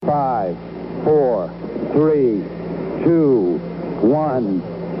5, 4, 3, 2, 1,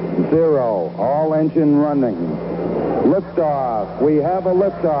 0. All engine running. Liftoff. We have a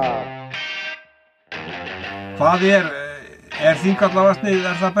liftoff. Hvað Þingvallavatnið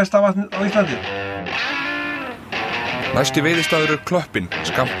það besta vatn á Íslandi? Næsti veiðistaður Klöppin,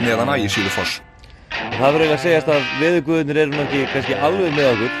 skammt neðan Ægisíðufoss. Það verður eiginlega að segjast að veðurguðirnir eru nú ekki kannski alveg með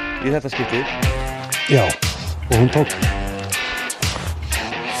okkur í þetta skipti. Já, og hún tók.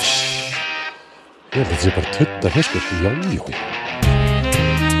 Ég held að þetta sé bara tuttar fiskur. Já.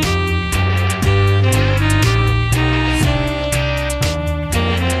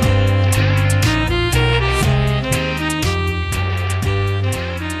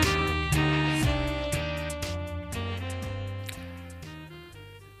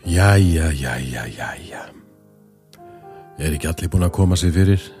 Jæja. Ekki allir búin að koma sér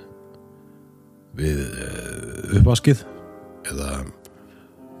fyrir við uppvaskið eða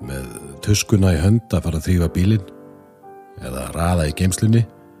með tuskuna í hönd að fara að þrífa bílinn eða raða í geymslunni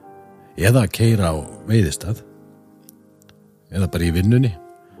eða keyra á veiðistað eða bara í vinnunni.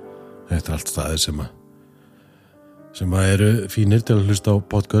 Þetta er allt staðir sem eru fínir til að hlusta á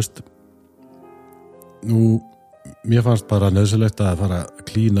podcast. Nú mér fannst bara nauðsynlegt að fara að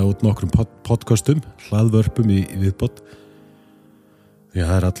klína út nokkrum podcastum, hlaðvörpum í viðbót því að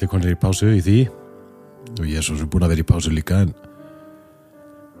það allir konir í pásu í því og ég svo sem búin að vera í pásu líka en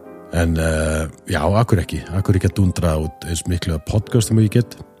já, akkur ekki að dundra út eins miklu að podcastum og ég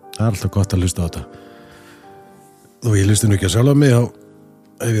get, það alltaf gott að hlusta á þetta þó ég hlusti nú ekki að sjálfa mig þá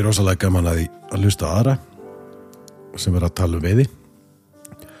hef ég rosalega gaman að hlusta á aðra sem er að tala veiði.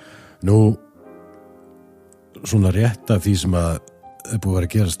 Nú svona rétt af því sem að er búið að vera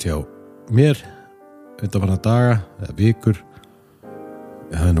að gerast hjá mér undanfarna daga eða vikur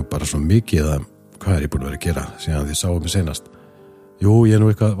það er nú bara svo mikið að hvað er ég búin að vera að gera síðan þið sáum mig senast. Jú, ég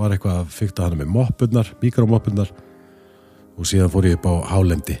var eitthvað að fikta hana með moppurnar, mikromoppurnar og síðan fór ég upp á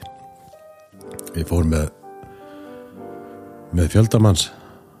hálendi. Ég fór með fjöldamanns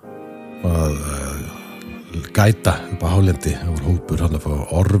að gæta upp á hálendi. Það var hópur hann að fá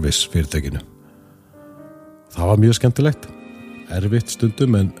Orvis fyrirtækinu. Það var mjög skemmtilegt, erfitt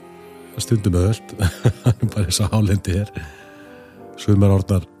stundum en stundum öðvöld, hann bara þess að hálendi hér. Sumar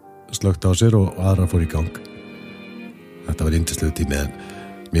orðnar slögt á sér og aðra fór í gang. Þetta var yndislegu tími en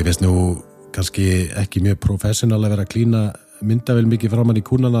mér finnst nú kannski ekki mjög professional að vera að klína myndavél mikið framan í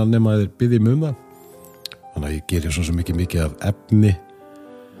kúnana nema að þeir biðja mig það. Þannig að ég gerir svo mikið af efni,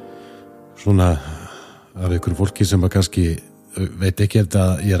 svona af einhverju fólki sem að kannski veit ekki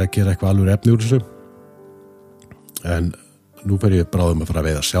að ég er að gera eitthvað alveg efni úr þessu. En nú fer ég bráðum að fara að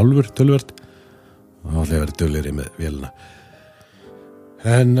veiða sjálfur tölvört og þá ætla ég að vera duglegri með vélina.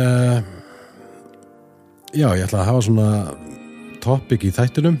 En já, ég ætla að hafa svona topic í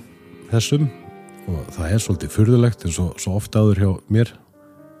þættinum þessum og það er svolítið furðulegt eins og svo ofta áður hjá mér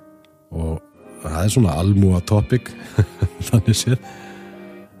og það er svona almúa topic þannig séð.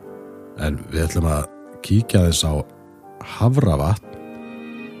 En við ætlum að kíkja þess á Hafravatn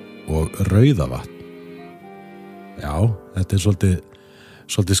og Rauðavatn. Já, þetta er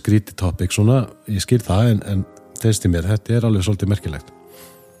svolítið skrítið topic svona, ég skil það en þess til mér, þetta er alveg svolítið merkilegt.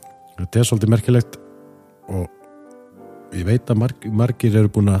 Þetta er svolítið merkilegt og ég veit að margir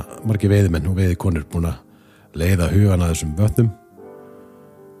veiðimenn og veiðikonur búin að leiða hugan að þessum vötnum,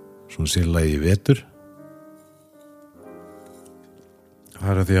 svona sérlega í vetur.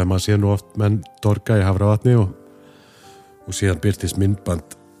 Það er því að maður sé nú oft menn dorga í Hafravatni og síðan birtist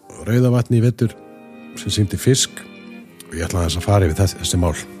myndband Rauðavatni í vetur sem sýndi fisk og ég ætla að fara yfir þessi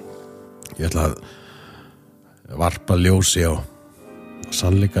mál. Ég ætla að varpa ljósi á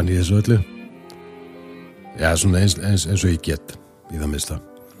sannleikan í þessu öllu. Já, svona eins og ég get í það minnsta.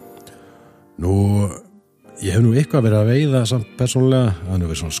 Nú, ég hef nú eitthvað verið að veiða samt persónulega, það hefur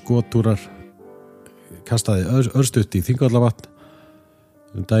verið svona skotúrar, kastaði örstutt í Þingvallavatn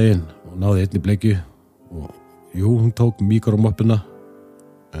daginn og náði einni bleikju og jú, hún tók mikromoppuna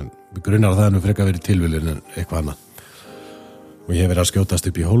en við grunar að það nú frekar verið tilviljun en eitthvað annað. Og ég hef verið að skjótast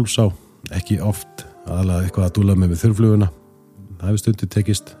upp í Hólfsá, ekki oft, aðalega eitthvað að dúla með þurrfluguna. Það hefur stundum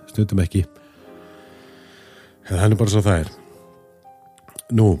tekist, stundum ekki. En það er bara svo það er.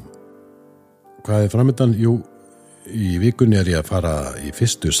 Nú, hvað er framöndan? Jú, í vikunni er ég að fara í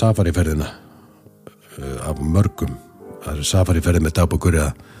fyrstu safariferðina af mörgum. Það eru safariferði með dagbókurja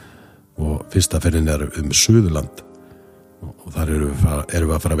og fyrsta ferðin er Suðurland. Og þar erum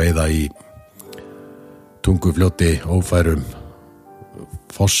við að fara að veiða í Tungufljóti, Ófærum,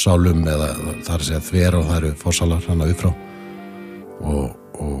 Fossálum eða það er að segja þver og það eru fossálar hana upp frá og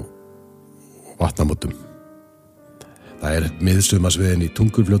vatnamótum. Það miðsumarsveiðin í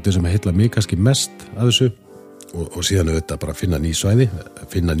Tungufljóti sem heilla mig kannski mest af þessu og síðan auðvitað bara finna ný svæði,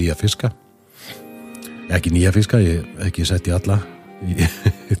 finna nýja fiska. Ekki nýja fiska, ég ekki sett í alla í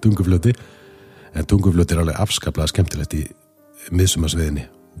Tungufljóti, en Tungufljóti alveg afskaplega skemmtilegt í miðsumarsveiðinni.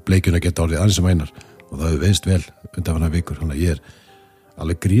 Bleikjuna geta orðið aðeins sem vænar og það hefur veiðst vel undanfarnar vikur, þannig að ég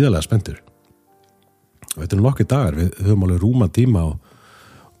alveg gríðarlega spenntur. Og þetta nokkrir dagar, við höfum alveg rúman tíma og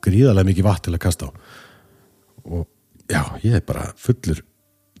gríðarlega mikið vatn til að kasta á. Og já, ég bara fullur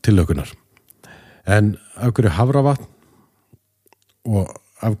tillökunar. En af hverju Hafravatn og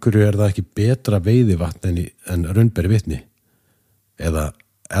af hverju það ekki betra veiðivatn en raunberi vitni? Eða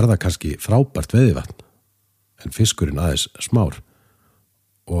það kannski frábært veiðivatn en fiskurinn aðeins smár?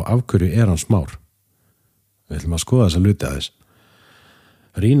 Og af hverju hann smár? Við ætlum að skoða þessa hluti aðeins.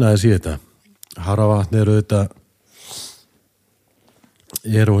 Rýna aðeins í þetta. Hafravatn auðvitað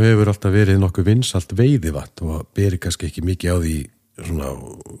og hefur alltaf verið nokkuð vinsælt veiðivatn og beri kannski ekki mikið á því svona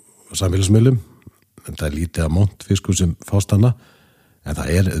samfélagsmiðlum, en það lítið af montfiskur sem fást hana, en það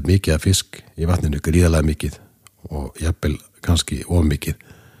mikið af fisk í vatninu, gríðarlega mikið og jafnvel kannski of mikið.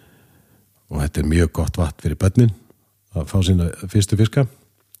 Og þetta mjög gott vatn fyrir börnin að fá sína fyrstu fiska.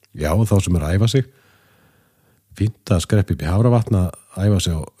 Já, þá sem að æfa sig. Fínt að skreppa upp í Hafravatn að æfa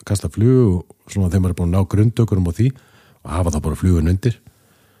sig og kasta flugu og svona þegar maður búin að ná grundökurum og því og hafa þá bara flugun undir.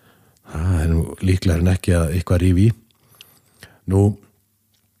 Það nú líklega en ekki að eitthvað rífi í. Nú,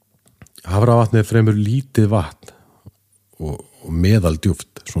 Hafravatn fremur lítið vatn og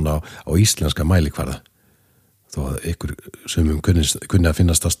meðaldjúpt svona á íslenska mælikvarða. Þó að ykkur sumum kunni að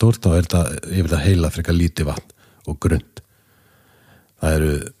finnast það stórt, þá þetta yfirlega heila frekar lítið vatn og grund. Það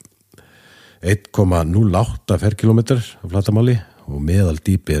eru 1,08 ferkilometrar á flatamáli og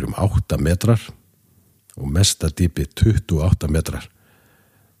meðaldýpi 8 metrar og mesta dýpi 28 metrar.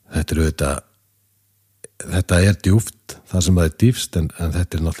 Þetta djúpt, það sem það dýfst, en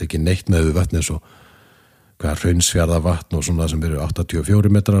þetta náttúrulega ekki neitt með vatn eins og Hraunsfjarðarvatn og svona sem eru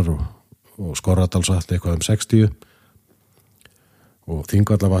 84 metrar og Skorradalsvatn eitthvað 60 og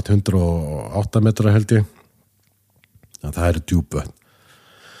Þingvallavatn 108 metrar held ég. Það eru djúpvötn.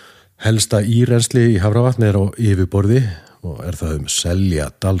 Helsta írennsli í Hafravatn á yfirborði og það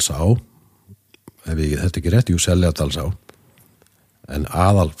Seljadalsá. Ef ég þetta ekki rétt, Seljadalsá. En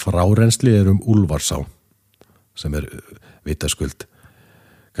aðal frárennsli Úlfarsá, sem vitaskuld.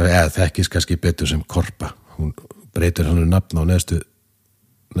 Þekkist kannski betur sem Korpa. Hún breytir hann nafn á neðstu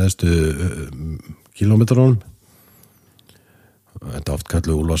kílómetrunum. Þetta oft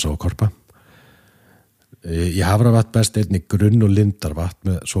kalluð Úlfarsá og Korpa. Í Hafravatn best einnig grunn- og Leyndardómar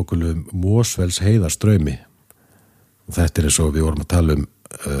með svokölluðum Mosfells heiðarstraumi. Og þetta eins og við vorum að tala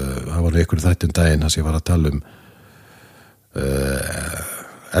það var einhverju þættum daginn þar sem ég var að tala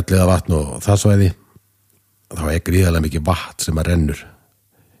Elliðavatn og það svæði. Þá gríðarlega mikið vatn sem rennur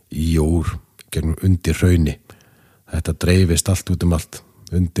í og úr gegnum undir hrauni. Þetta dreifist allt út allt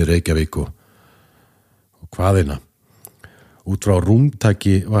undir Reykjavík og hvaðina. Út frá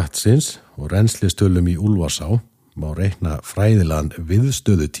rúmtaki vatnsins og rennslistölum í Úlfarsá má reikna fræðilegan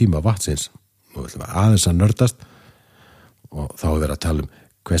viðstöðu tíma vatnsins. Nú ætlum við aðeins að nördast og þá verið að tala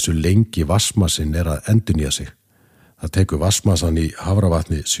hversu lengi vatnsmassin að endurnýja sig. Það tekur vatnsmassan í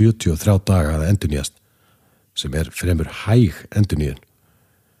Hafravatni 73 daga að endurnýjast, sem fremur hæg endurnýjun.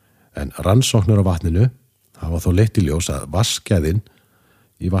 En rannsóknir á vatninu hafa þó leitt í ljós að vatnsgæðin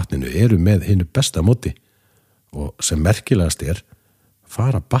í vatninu eru með hinu besta móti og sem merkilegast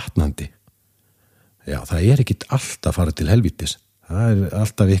fara batnandi. Já, það ekki alltaf fara til helvítis. Það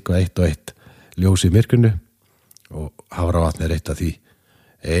alltaf eitthvað eitt og eitt ljós í myrkrinu og Hafravatn eitt af því.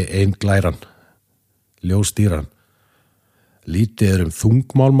 Ein glæran, ljósdýran. Lítið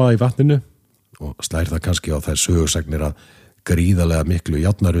þungmálma í vatninu og slær það kannski á þær sögursagnir að gríðarlega miklu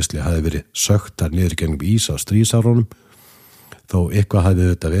járnarusli hafi verið sökkt þar niður gegnum ís á stríðsárunum, þó eitthvað hafi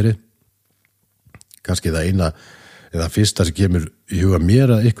þetta verið. Kannski það eina eða fyrsta sem kemur í huga mér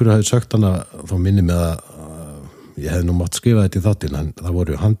að ykkur hafi sökkt hana, þá minni mig að ég hefði nú mátt skrifa þetta í þáttinn, en það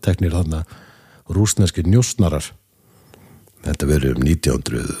voru handteknir þarna rússneskir njósnarar. Þetta verið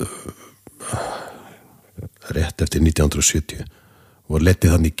 1900 rétt eftir 1970 og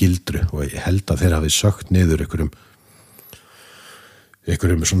lettið þannig gildru og ég held að þeir hafi sökkt niður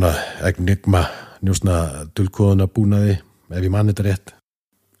einhverjum svona enigma njósna dulkóðuna búnaði, ef ég mann þetta rétt.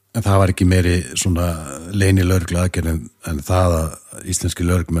 En það var ekki meiri svona leyni lögregla aðgerð en það að íslenski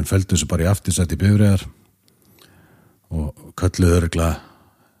lögreglumenn felldu þessu bara í aftursæti bifreiðar og kölluðu lögregla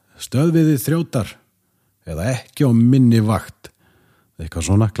stöðviði þrjótar eða ekki á minni vakt, eitthvað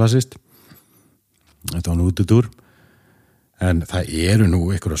svona klassist. Þetta var nú útutúr, en það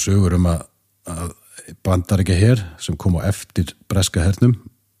nú einhverja sögur að Bandaríkja her sem kom á eftir breska hernum.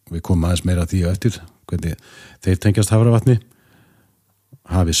 Við komum aðeins meira að því á eftir, hvernig þeir tengjast Hafravatni.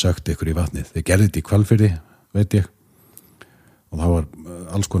 Hafi sögt ykkur í vatnið. Þeir gerði þetta í Hvalfirði, veit ég. Og þá var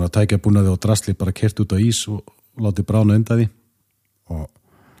alls konar tækjabúnaði og drasli bara keyrt út á ís og látið brána undan því.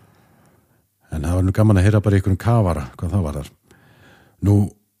 En það var nú gaman að heyra bara ykkur kafara, hvað það var þar. Nú,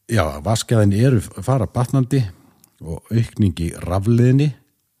 já, vaskjaðin eru fara batnandi og aukning í rafleiðinni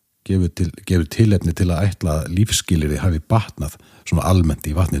gefur tilefni til að ætla að lífsskilyrði hafi batnað svona almennt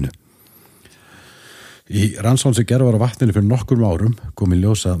í vatninu. Í rannsókn sem gerð var á vatninu fyrir nokkrum árum kom í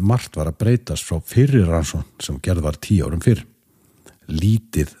ljós að margt var að breytast frá fyrri rannsókn sem gerð var 10 árum fyrr.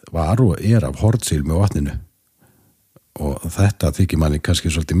 Lítið var og af hornsílum á vatninu og þetta þykir manni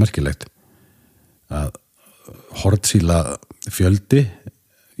kannski svolítið merkilegt að hornsíla fjöldi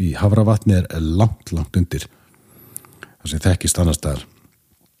í Hafravatni langt undir það sem þekkist annars staðar.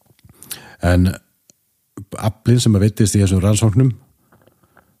 En aflinn sem að veittist í þessum rannsóknum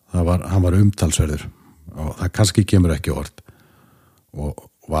hann var umtalsverður og það kannski kemur ekki orð og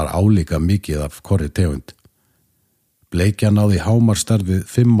var álíka mikið af hvorri tegund. Bleikja náði hámarstærð við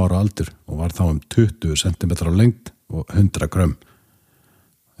 5 ára aldur og var þá 20 cm á lengd og 100 grömm.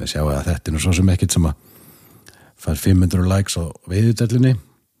 Við sjáum að þetta nú svo sem ekkert sem að fær 500 likes á veiðidellinni.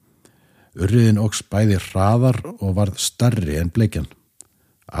 Urriðinn óx bæði hraðar og varð stærri en bleikjan.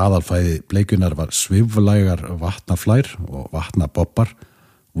 Aðalfæði bleikjunar var sviflægar vatnaflær og vatnabobbar,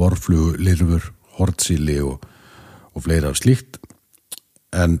 vorflugu, lirfur, hornsíli og fleira af slíkt.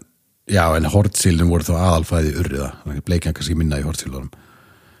 En hornsílin voru þá aðalfæði urriða, bleikjan kannski minna í hornsílunum.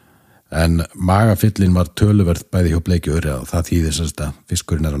 En magafyllin var töluverð bæði hjá bleikju urriða og það þýðir sem að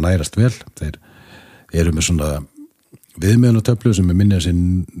fiskurinn að nærast vel. Þeir eru með svona viðmiðunartöflu sem minnir sér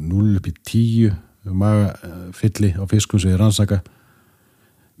 0-10 magafylli á fiskum sem rannsaka.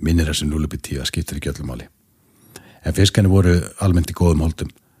 Minnir sér 0-10, það skiptir ekki öllu máli. En fiskarnir voru almennt í góðum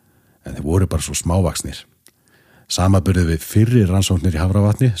holdum, en þeir voru bara svo smávaxnir. Samaburðið við fyrri rannsóknir í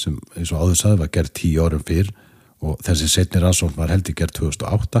Hafravatni sem eins og áður sagði var gerð 10 árum fyrr og þessi seinni rannsókn var heldur gerð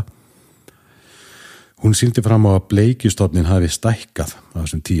 2008. Hún sýndi fram á að bleikjustofnin hafi stækkað á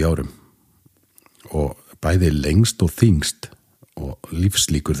þessum 10 árum og bæði lengst og þyngst og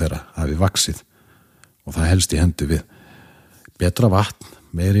lífslíkur þeirra hafi vaxið og það helst í hendur við betra vatn,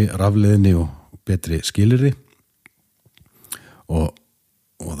 meiri rafleiðni og betri skilyrði og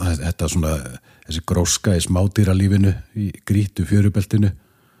þetta svona þessi gróska í smádýralífinu í grýttu fjörubeltinu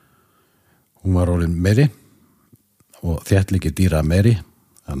hún var orðin meiri og þéttlíki dýra meiri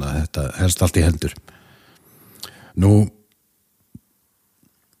þannig að þetta helst allt í hendur. Nú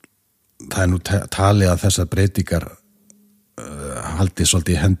það nú talið að þessar breytingar haldi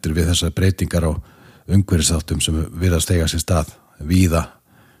svolítið í hendur við þessar breytingar á umhverfisþáttum sem virðast eiga sér stað víða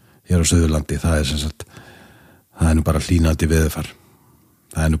hér á Suðurlandi. Það nú bara hlýnandi veðurfar.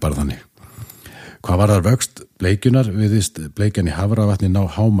 Það nú bara þannig. Hvað var þar vöxt bleikjunar? Viðist bleikjan í Hafravatni ná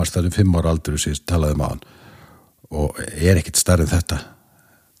hámarstærð 5 ára aldur síðan talaðum á hann og ekkert stærri en þetta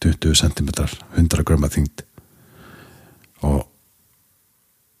 20 cm, 100 grömm að þyngd og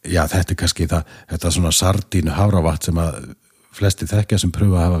já, þetta kannski þetta svona sardínu Hafravatn sem að flesti þekkja sem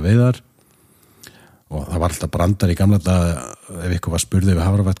pröfa að hafa veiðar og það var alltaf brandar í gamla daga ef ykkur var spurði við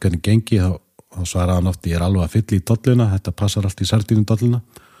Hafravatn hvernig gengi þá svaraði hann oft ég alveg að fylla í dolluna, þetta passar allt í sardínu dolluna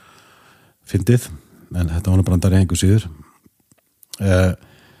fyndið, en þetta var brandar í engu síður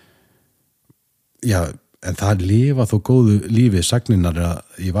já, en það lifa þó góðu lífi sagninar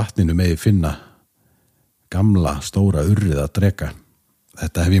í vatninu megi finna gamla, stóra urriða dreka.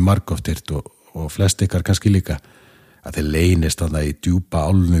 Þetta hef ég margoft heyrt og flest ykkar kannski líka að þeir leynist þarna í djúpa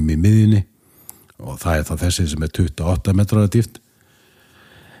álnum í miðjunni og það þá þessi sem 28 metrar að dýpt.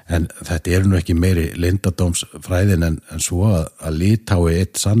 En þetta nú ekki meiri leyndardómsfræðin en svo að Litái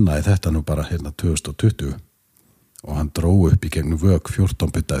eitt sannaði þetta nú bara 2020 og hann dró upp í gegnum vök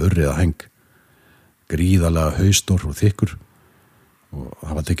 14 putta urriða heng gríðalega haustór og þykkur og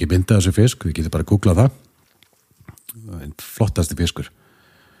það var tekið myndið af þessu fisk, við getum bara að googla það einn flottasti fiskur.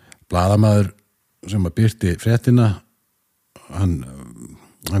 Blaðamaður sem að birti fréttina hann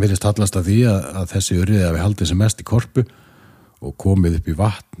virðist hallast að því að þessi urriði hafi haldið sem mest í korpu og komið upp í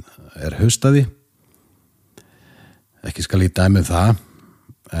vatn haustaði. Ekki skal ég dæmi það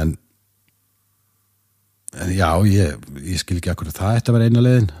en já, ég skil ekki akkur það ætti að vera eina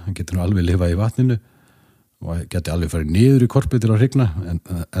leiðin, hann getur nú alveg lifað í vatninu og geti alveg farið niður í korpu til að hrygna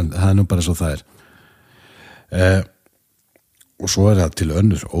en það nú bara svo það og svo það til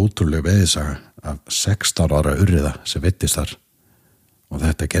önnur ótrúleg veiðisaga af 16 ára urriða sem veiddist þar og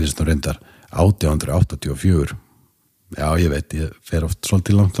þetta gerist nú reyndar 1884 já ég veit, ég fer oft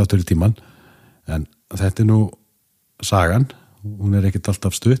svolítið langt aftur í tíman En þetta nú sagan, hún ekkert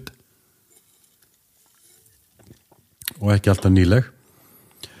alltaf stutt og ekki alltaf nýleg.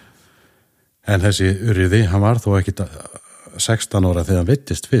 En þessi urriði, hann var þó ekkert 16 ára þegar hann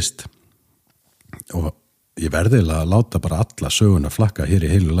veittist fyrst. Og ég verðilega að láta bara alla söguna flakka hér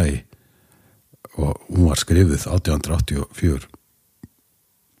í heilu lagi. Og hún var skrifuð 1884.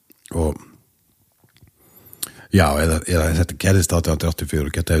 Og já, eða þetta gerðist 1884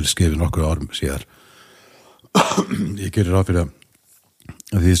 og geta eftir skrifið nokkur árum síðar. Ég gerir ráð fyrir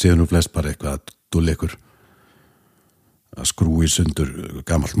að því séu nú flest bara eitthvað að dúlla ykkur að skrúi sundur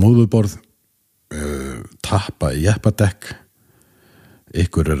gamalt móðuborð, tappa í jeppadekk,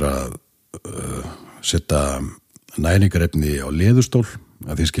 ykkur að setja næringarefni á leðurstól,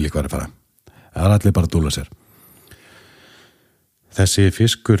 að því skilji hvað að fara. Það allir bara að dúlla sér. Þessi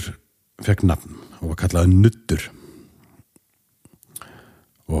fiskur fekk nafn og var kallaður Nuddur.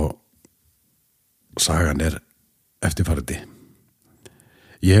 Og sagan eftirfarandi.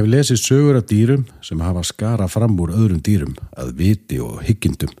 Ég hef lesið sögur af dýrum sem hafa skarað fram úr öðrum dýrum að viti og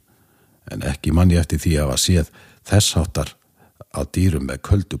hyggindum, en ekki manni eftir því að hafa séð þess háttar á dýrum með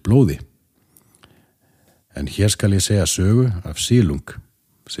köldu blóði. En hér skal ég segja sögu af sílung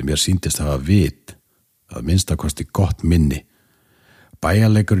sem mér sýndist hafa vit, að minnstakosti gott minni.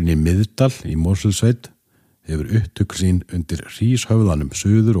 Bæjarleikurinn í Miðdal í Mosfellssveit hefur upptök sín undir Hríshöfðanum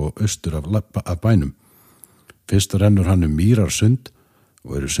suður og austur af bænum. Fyrst rennur hann Mýrarsund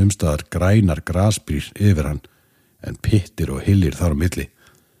og eru sumstaðar grænar grasbrýr yfir hann, en pittir og hillir þar á milli.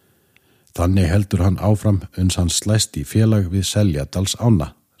 Þannig heldur hann áfram uns hann slæst í félag við Seljadals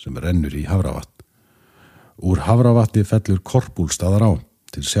ána sem rennur í Hafravatn. Úr Hafravatni fellur Korpúlstaðar á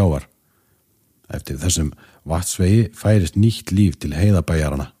til sjávar. Eftir þessum vatnsvegi færist nýtt líf til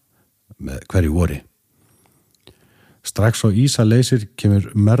heiðabæjarana með hverju vori. Strax á ísaleysir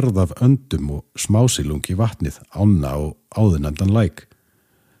kemur merð af öndum og smásilung í vatnið, ána og áðurnefndan læk.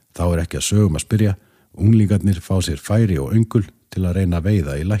 Þá ekki að sögum að spyrja, unglingarnir fá sér færi og öngul til að reyna að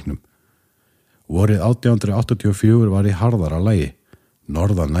veiða í læknum. Vorið 1884 var í harðara lagi,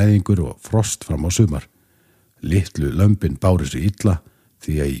 norðanæðingur og frost fram á sumar. Litlu lömbin báru sig illa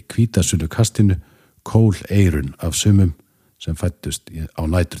því að í hvítasunnu kastinu kól eirun af sumum sem fættust á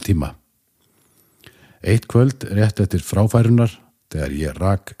nætur tíma. Eitt kvöld rétt eftir fráfærunar, þegar ég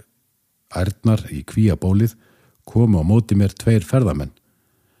rak ærnar í kvíabólið, komu á móti mér 2 ferðamenn.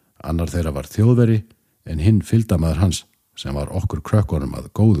 Annar þeirra var þjóðveri en hinn fylgdamaður hans sem var okkur krökkunum að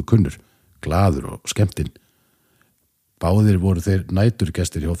góðu kunnur, glaður og skemmtinn. Báðir voru þeir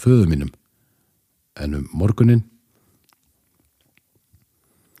næturgestir hjá föður mínum, en morguninn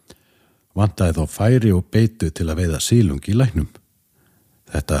vantaði þá færi og beitu til að veiða sílung í læknum.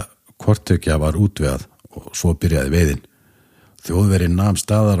 Þetta hvorttökja var útvegað og svo byrjaði veiðin. Þjóðverinn nam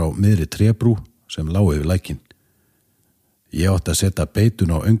staðar á miðri trébrú sem lá yfir lækinn. Ég átti að setja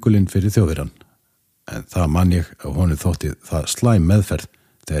beitun á öngulinn fyrir þjóðverjan, en það man ég að honum þótti það slæm meðferð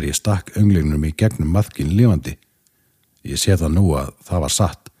þegar ég stakk önglinum í gegnum maðkinn lifandi. Ég sé það nú að það var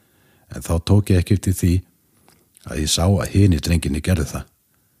satt, en þá tók ég ekki eftir því að ég sá að hinir drenginni gerði það.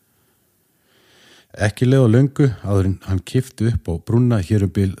 Ekki leið á löngu áður en hann kippti upp á brúnna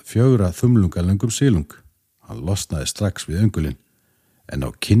hér bil 4 þumlungalöngum sílung. Hann losnaði strax við öngulinn, en á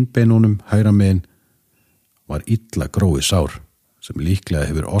kinnbeinunum hægra megin var illa gróið sár sem líklega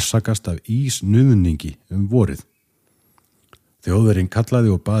hefur orsakast af ísnuðningi vorið. Þjóðverinn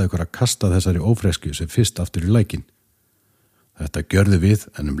kallaði og baði ykkur að kasta þessari ófresku sem fyrst aftur í lækinn. Þetta gjörði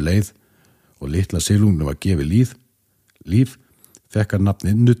við en leið og litla sílungnum var gefið líf fekk hann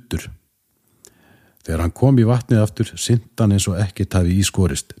nafnið Nuddur. Þegar hann kom í vatnið aftur, synti hann eins og ekkert hafi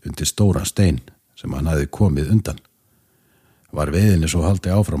ískorist undir stóran stein sem hann hafði komið undan. Var veiðinni svo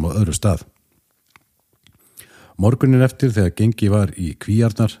haldið áfram á öðru stað. Morgunin eftir þegar gengi var í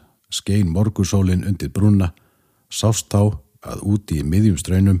kvíarnar, skein morgursólin undir brúnna, sást þá að úti í miðjum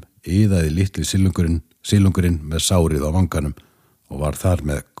straunum iðaði litli sílungurinn með sárið á vanganum og var þar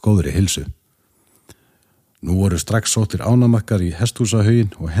með góðri heilsu. Nú voru strax sóttir ánamakkar í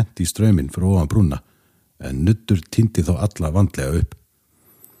hesthúsahaugin og henti í strauminn fyrir ofan brúnna, en Nuddur týndi þó alla vandlega upp.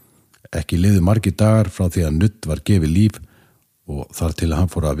 Ekki liðu margir dagar frá því að Nudd var gefið líf og þar til að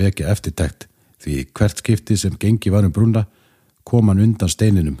hann fór að vekja eftirtekt, því hvert skipti sem gengi var brúnna kom hann undan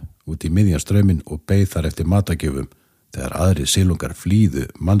steininum út í miðjan strauminn og beið þar eftir matagjöfum þegar aðri sílungar flýðu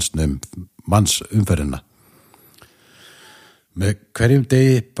mannsumferðina. Með hverjum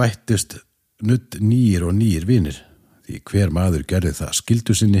degi bættust Nudd nýir og nýir vinir, því hver maður gerði það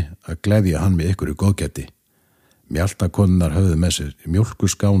skyldu sinni að gleðja hann með ykkur góðgæti. Mjaltakonunnar höfðu með sér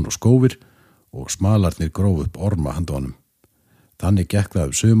mjólkurskán og skófir og smalarnir grófu upp orma handa honum. Þannig gekk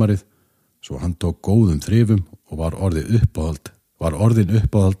það sumarið svo hann tók góðum þrifum og var orðin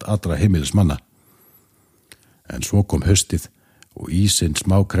uppáhald allra heimilismanna. En svo kom haustið og ísinn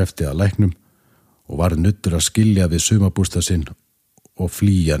smákrefti að læknum og var Nuddur að skilja við sumarbústað sinn og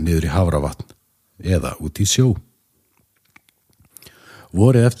flýja niður í Hafravatn eða út í sjó.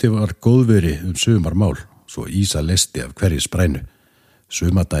 Vorið eftir var góðveri sumarmál, svo ísa leysti af hverju sprænu.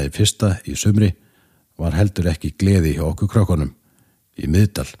 Sumardaginn fyrsta í sumri var heldur ekki gleði hjá okkur krákonum í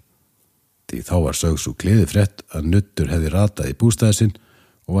Miðdal, því þá var sögð sú gleðifrétt að Nuddur hefði ratað í bústaði sinn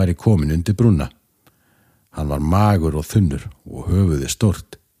og væri komin undir brúna. Hann var magur og þunnur og höfuði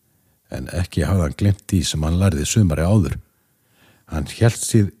stórt, en ekki hafði hann glemt því sem hann lærði sumari áður. Hann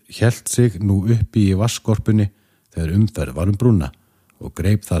hélt sig nú uppi í vatnsskorpunni þegar umferð var brúna og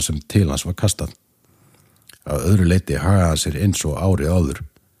greip það sem til hans var kastað. Að öðru leyti hagaði hann sér eins og árið áður,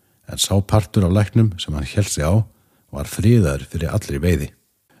 en sá partur af læknum sem hann hélt sig á var friðaður fyrir allri veiði.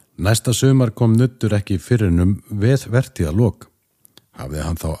 Næsta sumar kom Nuddur ekki fyrir vertíðalok. Hafði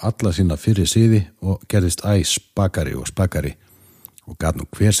hann þá alla sína fyrir siði og gerðist spakari og gat nú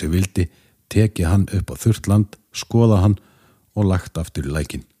hver sig vildi tekið hann upp á þurrt land, skoða hann og lagt aftur í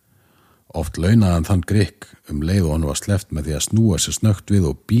lækin. Oft launaði hann þann grikk leið og hann var sleppt með því að snúa sér snöggt við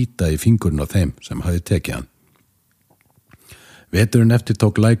og bíta í fingurinn á þeim sem hafði tekið hann. Veturinn eftir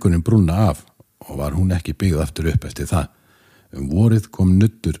tók lækurinn brúna af og var hún ekki byggð aftur upp eftir það. Vorið kom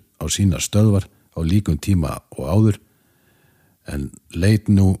Nuddur á sínar stöðvar á líkum tíma og áður, en leit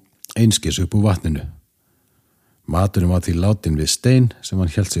nú einskis upp úr vatninu. Maturinn var því látin við stein sem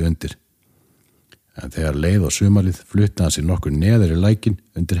hann hélt sig undir. En þegar leið á sumarið flutti hann sér nokkur neðar í lækin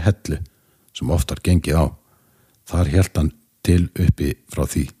undir hellu sem oftar gengið á. Þar hélt hann til upp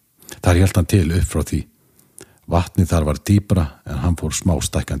frá því. Vatnið þar var dýpra en hann fór smá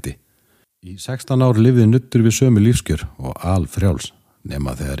stækkandi. Í 16 ár lifði Nuddur við sömu lífskjör og alfrjáls,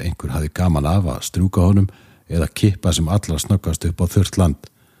 nema þegar einhver hafði gaman af að strjúka honum eða kippa sem allar snöggast upp á þurrt land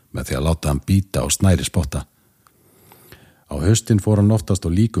með því að láta hann bíta á snæri spotta. Á haustin fór hann oftast á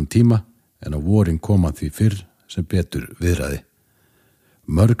líkum tíma, en á vorin kom hann því fyrr sem betur viðraði.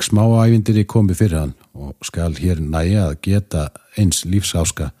 Mörg smáævindiri komi fyrir hann og skal hér nægja að geta eins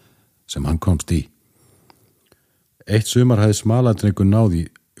lífsáska sem hann komst í. Eitt sumar hafði smaladrengur náð í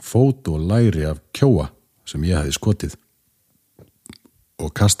fót og læri af kjóa sem ég hafði skotið og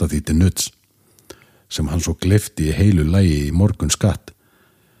kastað því til Nudds, sem hann svo gleypti í heilu lagi í morgun skatt.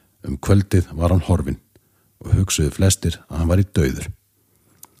 Kvöldið var hann horfinn og hugsuðu flestir að hann var í dauður.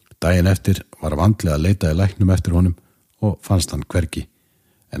 Daginn eftir var vandlega að leita í læknum eftir honum og fannst hann hvergi,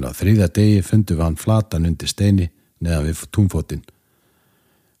 en á þriðja degi fundu við hann flatan undir steini neðan við túnfótinn.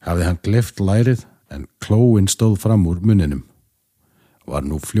 Hafði hann gleypt lærið, en klóin stóð fram úr munninum. Var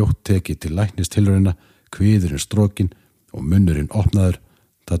nú fljótt tekið til læknistilrauna, kviðurinn strokin og munnurinn opnaður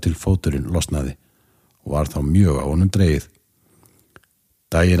þar til fóturinn losnaði og var þá mjög á honum dregið.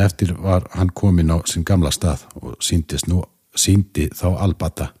 Daginn eftir var hann kominn á sinn gamla stað og sýndi þá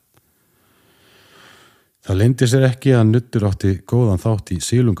albata. Það leyndi sér ekki að Nuddur átti góðan þátt í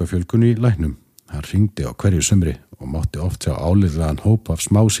sílungafjölgun í læknum. Hann hringdi á hverju sumri og mátti oft sjá álitlegan hóp af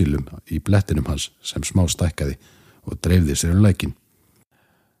smásílum í blettinum hans sem smá stækkaði og dreifði sér lækin.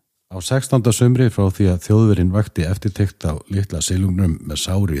 Á 16. sumri frá því að Þjóðverinn vakti eftirtekt á litla sílungnum með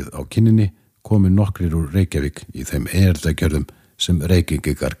sárið á kinninni komu nokkrir úr Reykjavík í þeim erðagjörðum sem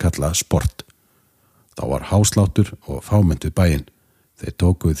Reykjavíkar kalla sport. Þá var hásláttur og fámennt við bæinn. Þeir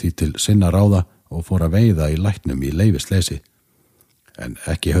tóku því til sinna ráða og fór að veiða í læknum í leyfisleysi. En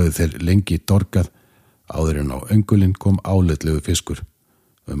ekki höfðu þeir lengi dorgað áður en á öngulinn kom álitlegu fiskur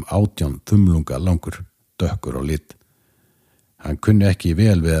 18 þumlunga langur, dökkur á lit. Hann kunni ekki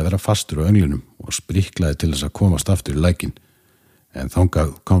vel við að vera fastur á önglinum og spriklaði til þess að komast aftur í lækin, en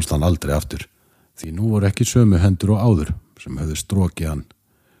þangað komst hann aldrei aftur, því nú voru ekki sömu hendur og áður sem höfðu strokið hann.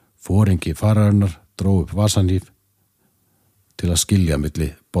 Foringi fararinnar dró upp vasanhíf til að skilja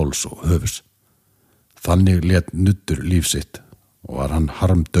milli bóls og höfus. Þannig lét Nuddur líf sitt og var hann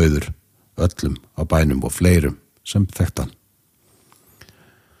harmdauður öllum á bænum og fleirum sem þekkt hann.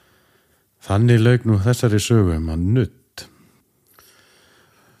 Þannig lauk nú þessari sögu að Nudd.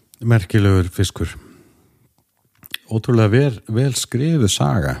 Merkilegur fiskur. Ótrúlega vel skrifuð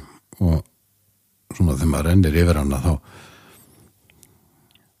saga og svona þegar maður rennir yfir hana þá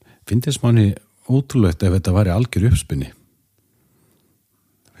finnst manni ótrúlegt ef þetta væri algjör uppspinni.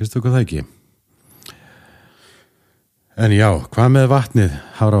 Finnst þú hvað það ekki? En já, hvað með vatnið,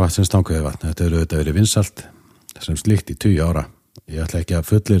 Hafravatn sem stangaði vatn? Þetta hefur auðvitað verið vinsælt sem slíkt í 20 ára. Ég ætla ekki að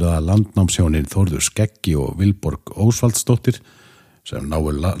fullyrða að landnámshjónin Þórður Skeggi og Vilborg Ósvaldsdóttir sem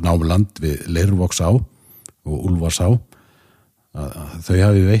námu land við Leirvogsá og Úlfarsá að þau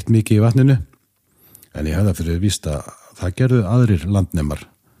hafi veitt mikið í vatninu, en ég hefði fyrir víst að það gerðu aðrir landnemar.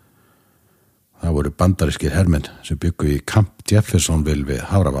 Það voru bandarískir hermenn sem byggu í Camp Jeffersonville við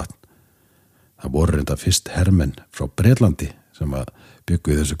Hafravatn. Það voru reynda fyrst hermenn frá Bretlandi sem að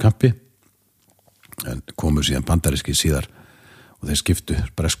byggu í þessu kampi, en komu síðan bandaríski síðar og þeir skiptu,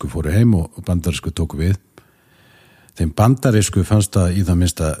 bresku fóru heim og bandarísku tóku við. Þeim bandarísku fannst það í það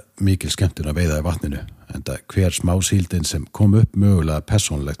minnsta mikil skemmtun að veiða í vatninu, enda hver smásíldin sem kom upp mögulega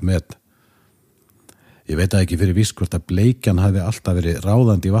persónlegt með. Ég veit ekki fyrir víst hvort að bleikjan hafi alltaf verið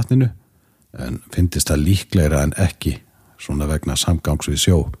ráðandi í vatninu, en fyndist það líklegra en ekki, svona vegna samgangs við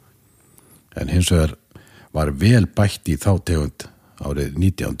sjó. En hins vegar var vel bætt í þá tegund árið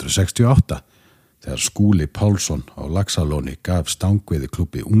 1968, þegar Skúli Pálsson á Laxalóni gaf stangveiði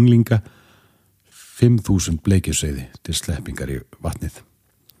klúbbi unglinga 5.000 bleikjuseiði til sleppingar í vatnið.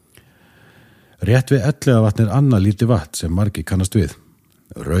 Rétt við Elliðavatn annað lítið vatn sem margir kannast við.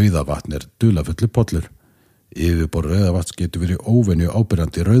 Rauðavatn dularfullu pollur. Yfirborð Rauðavatns getur verið óvenju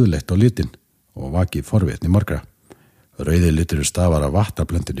ábyrjandi rauðleitt á litin og vakið forvitni margra. Rauði liturinn stafar af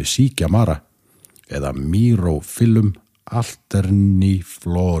vatnablöndinni síkjamara eða mýrófillum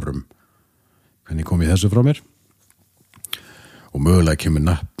alterniflorum. Hvernig kom ég þessu frá mér? Og mögulega kemur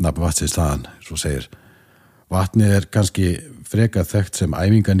nafn vatnsins þaðan, svo segir. Vatnið kannski frekar þekkt sem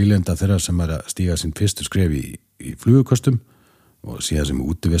æfinganýlenda þeirra sem að stíga sín fyrstu skref í flugukostum og síðan sem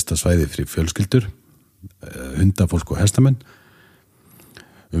útivistarsvæði fyrir fjölskyldur, hundafólk og hestamenn.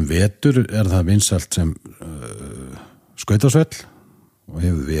 Vetur það vinsælt sem skautasvell og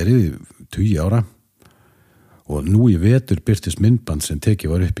hefur verið í 20 ára. Og nú í vetur birtist myndband sem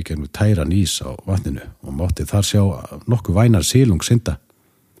tekið var upp í gegnum tæran ís á vatninu og mátti þar sjá nokkuð vænar silung synda.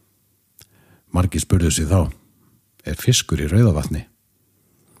 Margir spurðu sig þá, fiskur í Rauðavatni?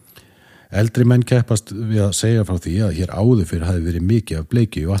 Eldri menn keppast við að segja frá því að hér áður fyrir hafi verið mikið af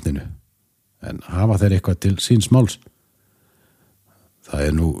bleikju í vatninu, en hafa þeir eitthvað til síns máls?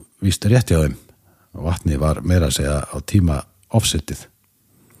 Það nú víst rétt hjá þeim. Vatnið var meira að segja á tíma offsetið.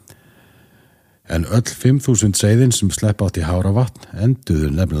 En öll 5.000 seiðin sem sleppa átt í Hafravatn enduðu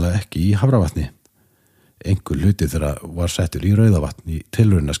nefnilega ekki í Hafravatni. Einhver hluti þeirra var settur í Rauðavatn í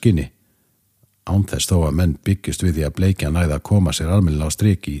tilraunaskyni. Án þess þó að menn byggist við því að bleikjan næði að koma sér almennilega á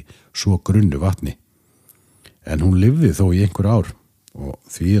strik í svo grunnu vatni. En hún lifði þó í einhver ár og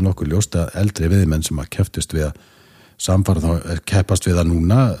því nokkuð ljóst að eldri veiðimenn sem að kepptust við að keppast við að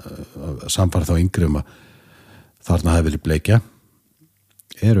núna, samfara þá yngri að þarna hafi verið bleikja,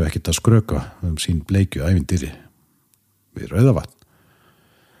 eru ekkert að skröka sín bleikju ævintýri við Rauðavatn.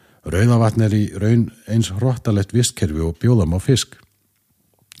 Rauðavatn í raun eins hrottalegt vistkerfi og bjóðam á fisk.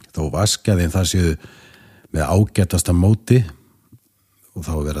 Þó vaskjaðin það séu með ágætasta móti og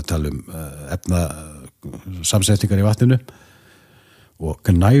þá verið að tala efna samsetningar í vatninu og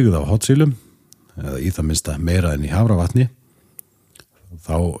knægð af hotsílum eða í það minnsta meira en í Hafravatni,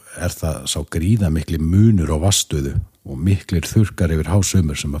 þá það sá gríðamikli munur á vatnsstöðu og miklir þurrkar yfir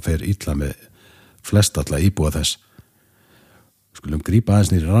hásumur sem að fer illa með flestalla íbúa þess. Skulum grípa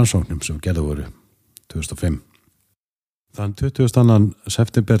aðeins niður í rannsóknum sem gerðu voru 2005. Þann 22.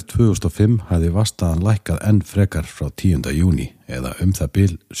 september 2005 hafði vatnsstaðan lækkað enn frekar frá 10. júní eða það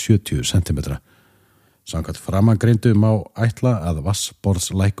bil 70 cm. Samkvæmt framangreindu má ætla að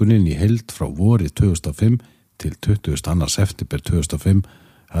vatnsborðslækkunin í heild frá vori 2005 til 22. september 2005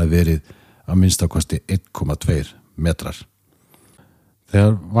 hafi verið að minnstakosti 1,2 metrar.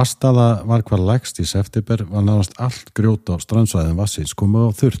 Þegar vatnsstaða var hvað lægst í september var nánast allt grjót á strandsvæðin vatnsins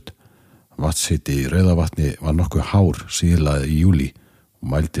komið á þurrt. Vatnshiti í Rauðavatni var nokkuð hár síðla í júlí og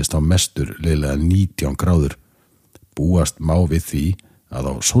mæltist á mestur liðlega 19 gráður. Búast má við því að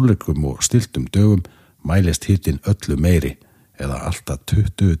á sólríkum og stiltum dögum mælist hitinn öllu meiri eða alltaf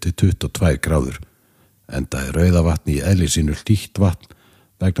 20-22 gráður. Enda Rauðavatni í eðli sínu hlýtt vatn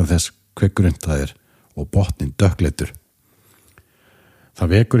vegna þess hve grunnt það og botninn dökkleitur.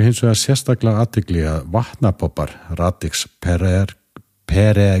 Það vekur hins vegar sérstaklega athygli að vatnapopar Radix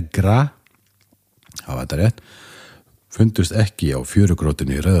peregra fundust ekki á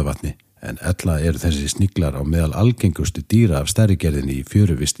fjörugrótinu í Rauðavatni, en ella eru þessi sniglar á meðal algengustu dýra af stærrigerðinni í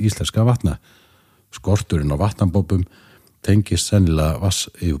fjöruvist íslenska vatna. Skorturinn á vatnabobum tengist sennilega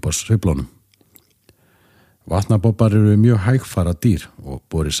vatnsyfirborðssveiflunum. Vatnabobbar eru mjög hægfara dýr og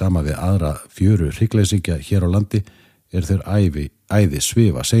borið sama við aðra fjöru hryggleysingja hér á landi þeir æði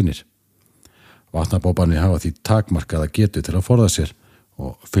svifa seinir. Vatnabobbarnir hafa því takmarkaða getu til að forða sér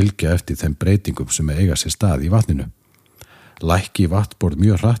og fylgja eftir þeim breytingum sem eiga sér stað í vatninu. Lækki vatnsborð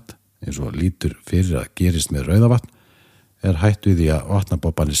mjög hratt, eins og lítur fyrir að gerist með Rauðavatn, hætt við því að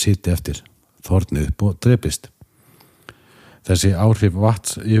vatnabobbarnir sitji eftir, þorni upp og drepist. Þessi áhrif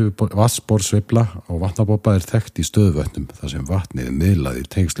vatnsborðsveifla á vatnabobba þekkt í stöðuvötnum þar sem vatnið miðlaði í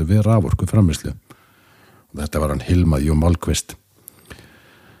tengslu við raforku framleiðslu. Og þetta var hann Hilmar J. Malmqvist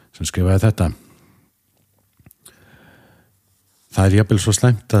sem skrifaði þetta. Það jafnvel svo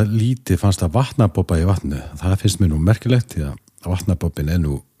slæmt að lítið fannst að vatnabobba í vatnu. Það finnst mér nú merkilegt því að vatnabobbin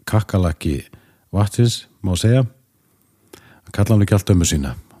nú kakkalakki vatnsins, má segja. Hann kalla hann ekki allt ömmu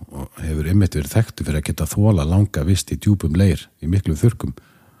sína og hefur einmitt verið þekktu fyrir að geta þola langa vist í djúpum leir í miklum þurrkum.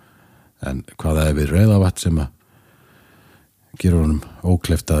 En hvað það hefur Rauðavatn sem að gera honum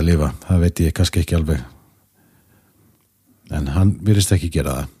ókleift að lifa, það veit ég kannski ekki alveg. En hann virðist ekki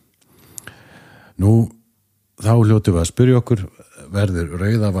gera það. Nú, þá hljótum við að spyrja okkur, verður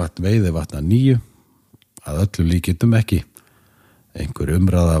Rauðavatn veiðivatn að nýju? Að öllu líkindum ekki. Einhver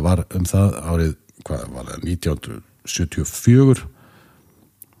umræða var það árið, hvað var það, 1974.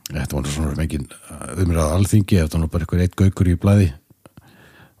 Þetta var svona engin umræða alþingi, þetta var bara einhver eitt gaukur í blaði.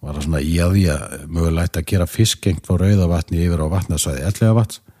 Var það svona í að því að mögulegt að gera fiskgengt frá Rauðavatni yfir á vatnasvæði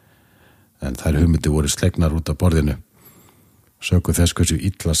Elliðavatns, en þær hugmyndir voru slegnar út af borðinu. Söku þess hversu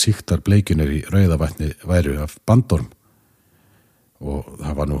illa sýktar bleikjunir í Rauðavatni væru af bandorm og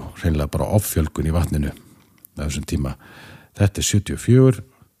það var nú hreinlega bara offjölgun í vatninu á þessum tíma. Þetta 74.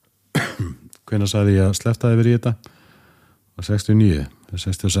 Hvenær sagði ég að sleftaði verið í þetta? Og 69,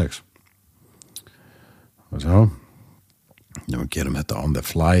 66. Og svo, við gerum þetta on the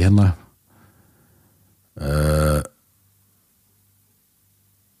fly hérna.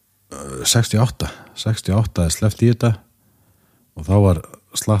 68 er sleppt í þetta og þá var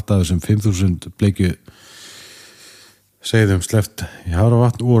slattaður sem 5.000 bleikju segðum sleppt í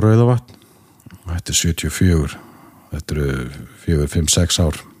Hafravatn og Rauðavatn og þetta 74. Þetta eru 4, 5, 6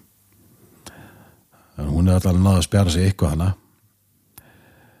 ár. En hún allavega náð að spjara sig eitthvað hana.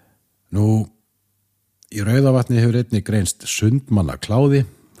 Nú, í Rauðavatni hefur einnig greinst sundmanna kláði.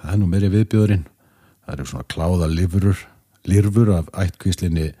 Það nú meiri viðbjóðurinn. Það eru svona kláða lirfur af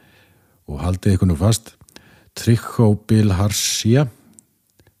ættkvíslinni og haldið ykkur nú fast. Trichobilharzia.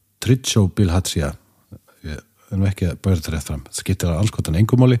 Ég er nú ekki að bæra þetta rétt fram. Það skiptir að anskotan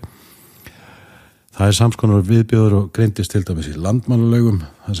engumáli. Það er samskonar viðbjóður og greindist til dæmis í landmannalaugum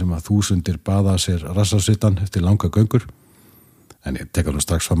þar sem að þúsundir baða sér rassasvittan eftir langa göngur. En ég tekar nú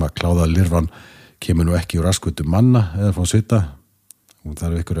strax fram að kláða lirfan kemur nú ekki úr raskutu manna eða fá svita. Hún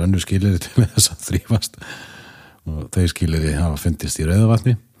þarf ykkur önnur skilyrði til þess að þrífast og þau skilyrði hafa fundist í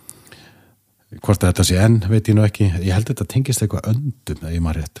Rauðavatni. Hvort þetta sé enn veit ég nú ekki. Ég held þetta tengist eitthvað öndum ef ég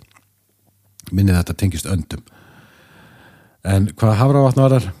maður rétt. Minnið þetta tengist öndum. En hvað Hafravatn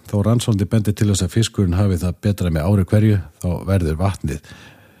varar, þó rannsóknir bendi til þess að fiskurinn hafi það betra með ári hverju, þá verður vatnið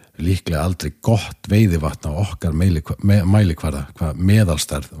líklega aldrei gott veiðivatn á okkar mælikvarða, hvað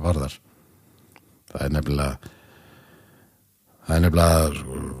meðalstærð varðar.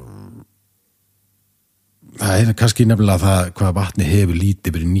 Það er kannski nefnilega það hvað vatni hefur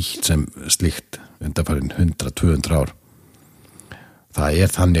lítið verið nýtt sem slíkt undanfarin 100-200 ár. Það er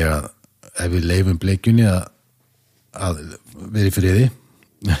þannig að ef við leifum bleikjunni að vera í friði,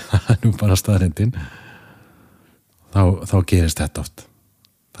 það er nú bara staðreyndin, þá gerist þetta oft.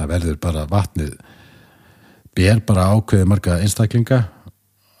 Það verður bara vatnið ber bara ákveðið marga einstaklinga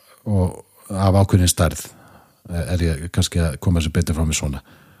og af ákveðin stærð er ég kannski að koma sér betur frá mig svona.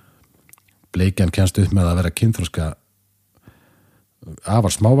 Bleikjan kemst upp með að vera kynþroska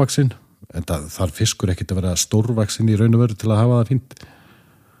afar smávaksin, en þar fiskur ekkert að vera stórvaksin í raun og veru til að hafa það fínt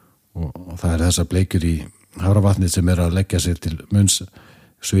og það er þessar bleikjur í Hafravatnið sem að leggja sér til munns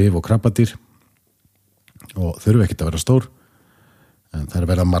svif og krabbadýr og þurfa ekkert að vera stór en það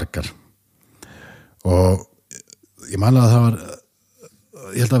verða margar og ég manna að það var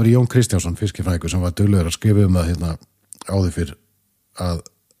ég held að vera Jón Kristjánsson fiskifræðingur sem var duglegur að skrifa það hérna áður fyrr að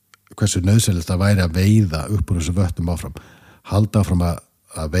hversu nauðsynlegt það væri að veiða upp úr þessu vötnum áfram halda áfram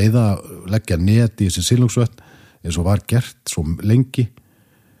að veiða leggja net í þessi silungsvötn eins og var gert svo lengi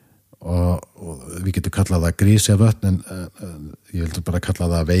og við getum kallað það grísja vötn en ég vil bara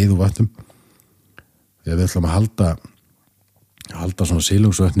kalla það veiðu vötnum þegar við ætlum að halda svona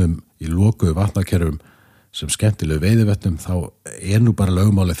silungsvötnum í lokuðu vatnakerfum sem skemmtilegu veiðivötnum þá nú bara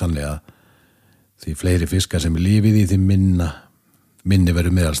lögmálið þannig að því fleiri fiskar sem lifið í því minni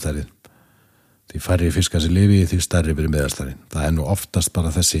verður meðalstærðin því færri fiskar sem lifið í því stærri verður meðalstærðin það nú oftast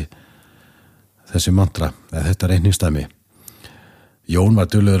bara þessi mantra eða þetta reikningsdæmi Jón var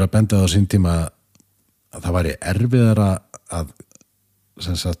duglegur að benda á sín tíma að það væri erfiðara að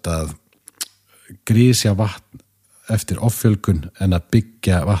grísja vatn eftir offjölgun en að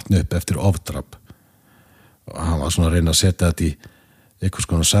byggja vatn upp eftir ofdrap og hann var svona að reyna að setja þetta í einhvers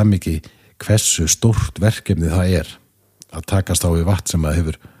konar samhengi hversu stórt verkefni það er að takast á við vatn sem að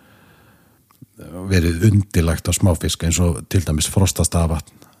hefur verið undilagt á smáfisk eins og til dæmis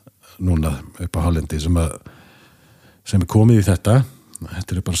frostastaðvatn núna upp á hálendi sem er komið í þetta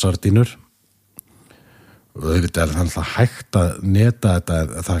eru bara sardínur og auðvitað er það hægt að neta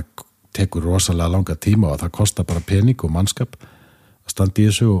þetta það tekur rosalega langa tíma og það kostar bara pening og mannskap að standa í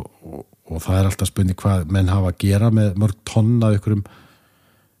þessu og það er alltaf spurning hvað menn hafa að gera með mörg tonn af einhverjum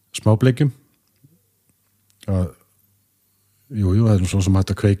smábleikjum Jú, það er svo sem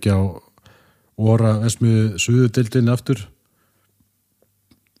hægt að kveikja á óra vesmiðu suðudildin aftur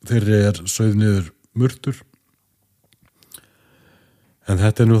þeirri sauð niður murtur en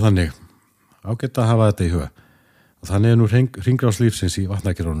þetta nú þannig ágætt að hafa þetta í huga og þannig nú hringráslífsins í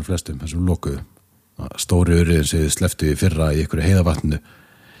vatnakerfunum flestum þessum lokuðu stóri urriðin sem þið sleftu í fyrra í einhverju heiðavatninu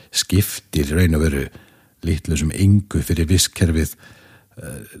skiptir raun og veru litlu sem engu fyrir vistkerfið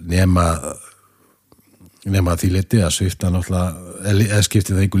nema því liti að svifta náttúrulega eða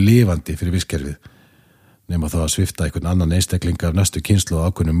skipti það einhver lifandi fyrir vistkerfið nema þá að svifta einhvern annan einstakling af næstu kynslóð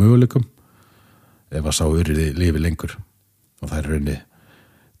og ákveðnum möguleikum ef að sá urriði lifi lengur og það er raunni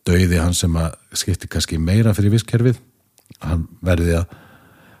dauði hann sem að skipti kannski meira fyrir vistkerfið hann verði að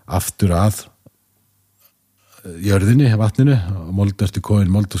aftur að jörðinni, vatninu mold eftir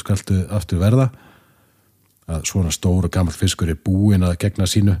kóin, mold og skaltu aftur verða að svona stór og gamall fiskur er búinn að gegna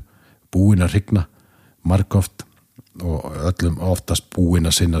sínu búinn að hrygna margoft og öllum oftast búinn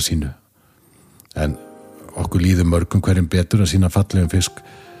að sinna sínu en okkur líður mörgum hverjum betur að sína fallegum fisk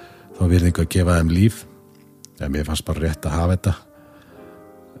þá virðingu að gefa þeim líf en mér fannst bara rétt að hafa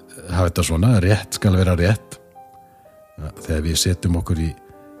þetta svona rétt skal vera rétt þegar við setjum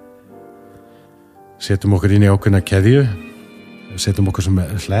okkur inn í ákveðna keðju setjum okkur sem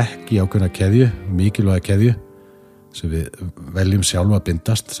hlekk í ákveðna keðju mikilvæga keðju sem við veljum sjálfa að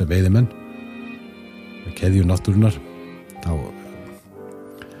bindast sem veiðimenn keðju náttúrunar þá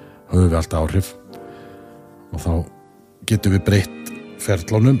höfum við alltaf áhrif og þá getum við breytt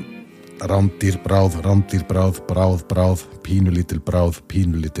ferlunum rándýr, bráð, pínulítil bráð,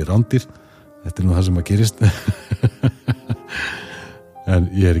 pínulítil rándýr þetta nú það sem að gerist en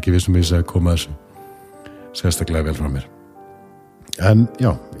ég er ekki viss að koma þessu sérstaklega vel frá mér en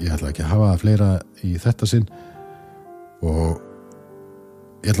já, ég ætla ekki að hafa fleira í þetta sinn og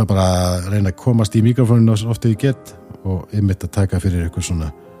ég ætla bara að reyna að komast í mikrofóninu svo oft ég get og einmitt að taka fyrir eitthvað svona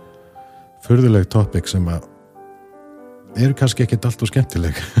furðuleg topic sem að eru kannski ekkert allt og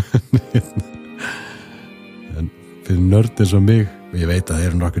skemmtileg en fyrir nörd eins og mig og ég veit að það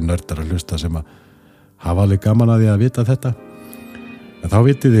eru nokkur nördar að hlusta sem að hafa alveg gaman að því að vita þetta en þá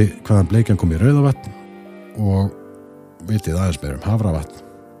vitið þið hvaðan bleikjan kom í Rauðavatn og vitið aðeins meira Hafravatn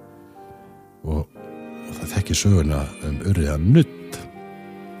og það þekki söguna urriðann Nudd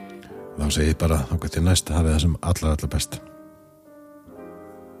þá segi ég bara þangað til næst hafið það sem allra best